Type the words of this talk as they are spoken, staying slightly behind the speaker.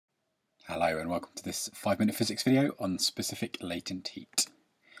Hello and welcome to this 5-minute physics video on specific latent heat.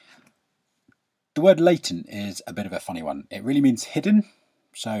 The word latent is a bit of a funny one. It really means hidden.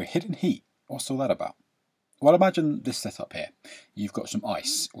 So hidden heat, what's all that about? Well, imagine this setup here. You've got some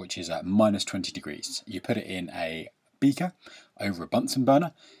ice which is at minus 20 degrees. You put it in a beaker over a Bunsen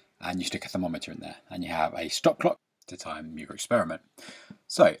burner and you stick a thermometer in there and you have a stop clock to time your experiment.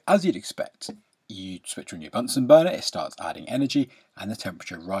 So as you'd expect, you switch on your Bunsen burner, it starts adding energy and the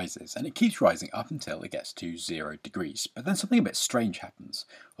temperature rises, and it keeps rising up until it gets to 0 degrees. But then something a bit strange happens.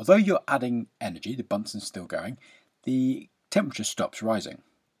 Although you're adding energy, the Bunsen's still going, the temperature stops rising.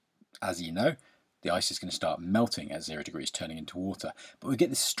 As you know, the ice is going to start melting at 0 degrees, turning into water. But we get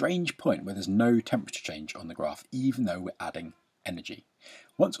this strange point where there's no temperature change on the graph, even though we're adding energy.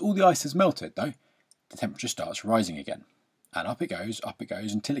 Once all the ice has melted, though, the temperature starts rising again. And up it goes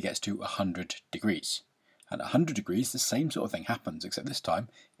until it gets to 100 degrees. And at 100 degrees, the same sort of thing happens, except this time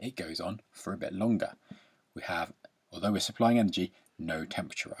it goes on for a bit longer. We have, although we're supplying energy, no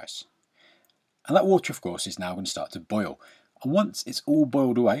temperature rise. And that water, of course, is now going to start to boil. And once it's all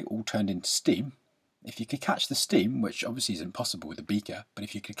boiled away, all turned into steam, if you could catch the steam, which obviously isn't possible with a beaker, but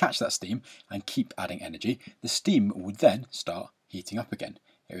if you could catch that steam and keep adding energy, the steam would then start heating up again.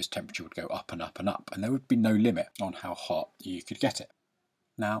 Its temperature would go up and up and up, and there would be no limit on how hot you could get it.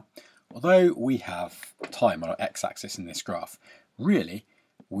 Now, although we have time on our x-axis in this graph, really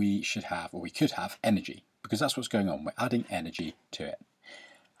we could have energy, because that's what's going on. We're adding energy to it.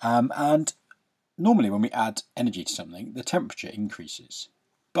 And normally when we add energy to something, the temperature increases.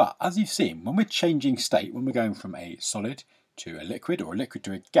 But as you've seen, when we're changing state, when we're going from a solid to a liquid or a liquid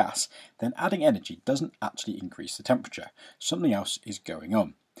to a gas, then adding energy doesn't actually increase the temperature. Something else is going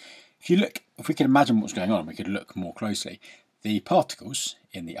on. If we could imagine what's going on, we could look more closely. The particles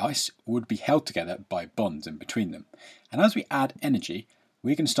in the ice would be held together by bonds in between them. And as we add energy,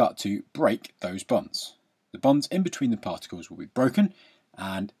 we're going to start to break those bonds. The bonds in between the particles will be broken,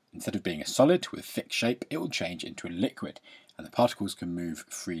 and instead of being a solid with a fixed shape, it will change into a liquid, and the particles can move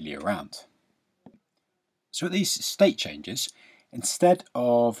freely around. So at these state changes, instead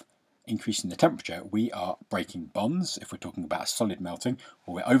of increasing the temperature, we are breaking bonds if we're talking about a solid melting,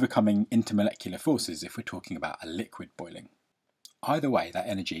 or we're overcoming intermolecular forces if we're talking about a liquid boiling. Either way, that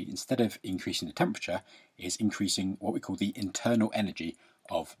energy, instead of increasing the temperature, is increasing what we call the internal energy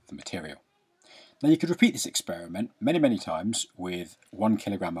of the material. Now you could repeat this experiment many times with 1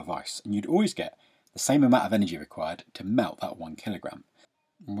 kilogram of ice, and you'd always get the same amount of energy required to melt that 1 kilogram.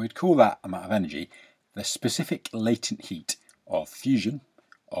 And we'd call that amount of energy the specific latent heat of fusion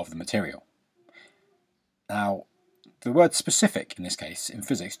of the material. Now, the word specific in this case in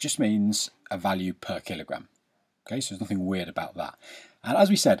physics just means a value per kilogram. Okay, so there's nothing weird about that. And as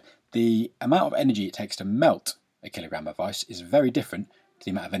we said, the amount of energy it takes to melt a kilogram of ice is very different to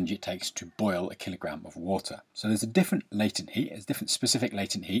the amount of energy it takes to boil a kilogram of water. So there's a different latent heat, there's different specific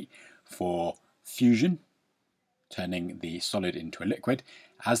latent heat for fusion, turning the solid into a liquid,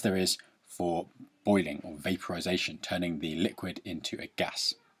 as there is for boiling or vaporization, turning the liquid into a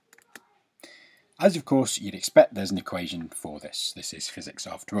gas. As of course you'd expect, there's an equation for this. This is physics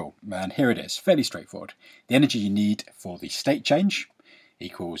after all, and here it is, fairly straightforward. The energy you need for the state change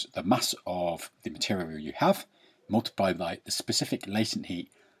equals the mass of the material you have multiplied by the specific latent heat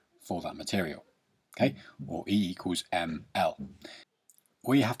for that material, okay, or E equals mL.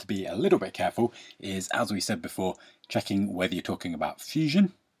 Where you have to be a little bit careful is, as we said before, checking whether you're talking about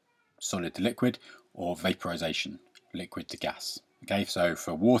fusion, solid to liquid, or vaporization, liquid to gas. Okay, so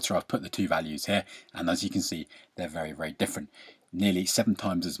for water I've put the two values here, and as you can see they're very different. Nearly 7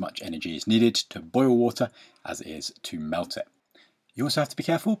 times as much energy is needed to boil water as it is to melt it. You also have to be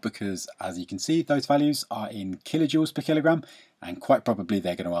careful because, as you can see, those values are in kilojoules per kilogram, and quite probably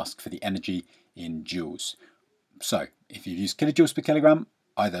they're going to ask for the energy in joules. So if you use kilojoules per kilogram,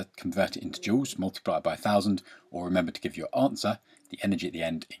 either convert it into joules, multiply it by 1000, or remember to give your answer the energy at the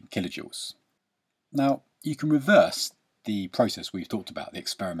end in kilojoules. Now you can reverse the process we've talked about, the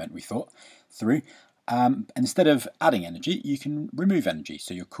experiment we thought through. Instead of adding energy, you can remove energy,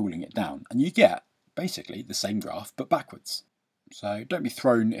 so you're cooling it down, and you get basically the same graph but backwards. So don't be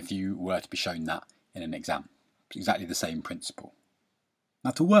thrown if you were to be shown that in an exam. It's exactly the same principle.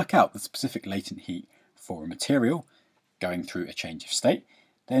 Now to work out the specific latent heat for a material going through a change of state,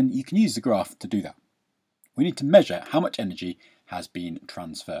 then you can use the graph to do that. We need to measure how much energy has been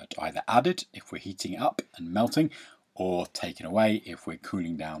transferred, either added if we're heating it up and melting, or taken away if we're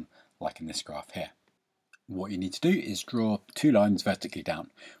cooling down, like in this graph here. What you need to do is draw 2 lines vertically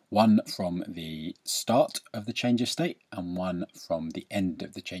down, one from the start of the change of state and one from the end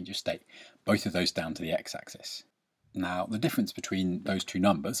of the change of state, both of those down to the x-axis. Now, the difference between those two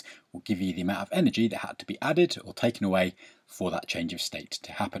numbers will give you the amount of energy that had to be added or taken away for that change of state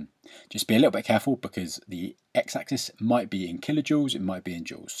to happen. Just be a little bit careful because the x-axis might be in kilojoules, it might be in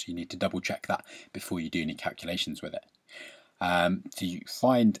joules. So you need to double check that before you do any calculations with it. To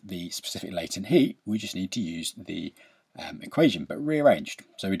find the specific latent heat, we just need to use the equation, but rearranged.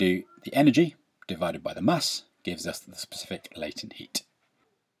 So we do the energy divided by the mass gives us the specific latent heat.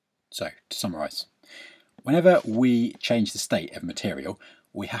 So, to summarise, whenever we change the state of material,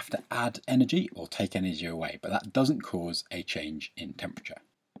 we have to add energy or take energy away, but that doesn't cause a change in temperature.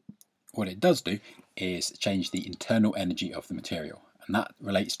 What it does do is change the internal energy of the material, and that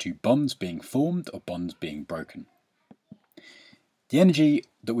relates to bonds being formed or bonds being broken. The energy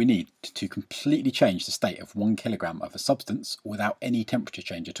that we need to completely change the state of 1 kilogram of a substance without any temperature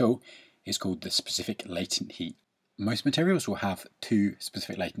change at all is called the specific latent heat. Most materials will have two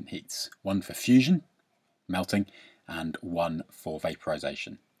specific latent heats, one for fusion, melting, and one for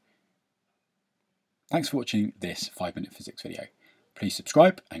vaporization. Thanks for watching this 5-minute physics video. Please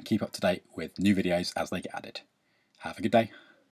subscribe and keep up to date with new videos as they get added. Have a good day.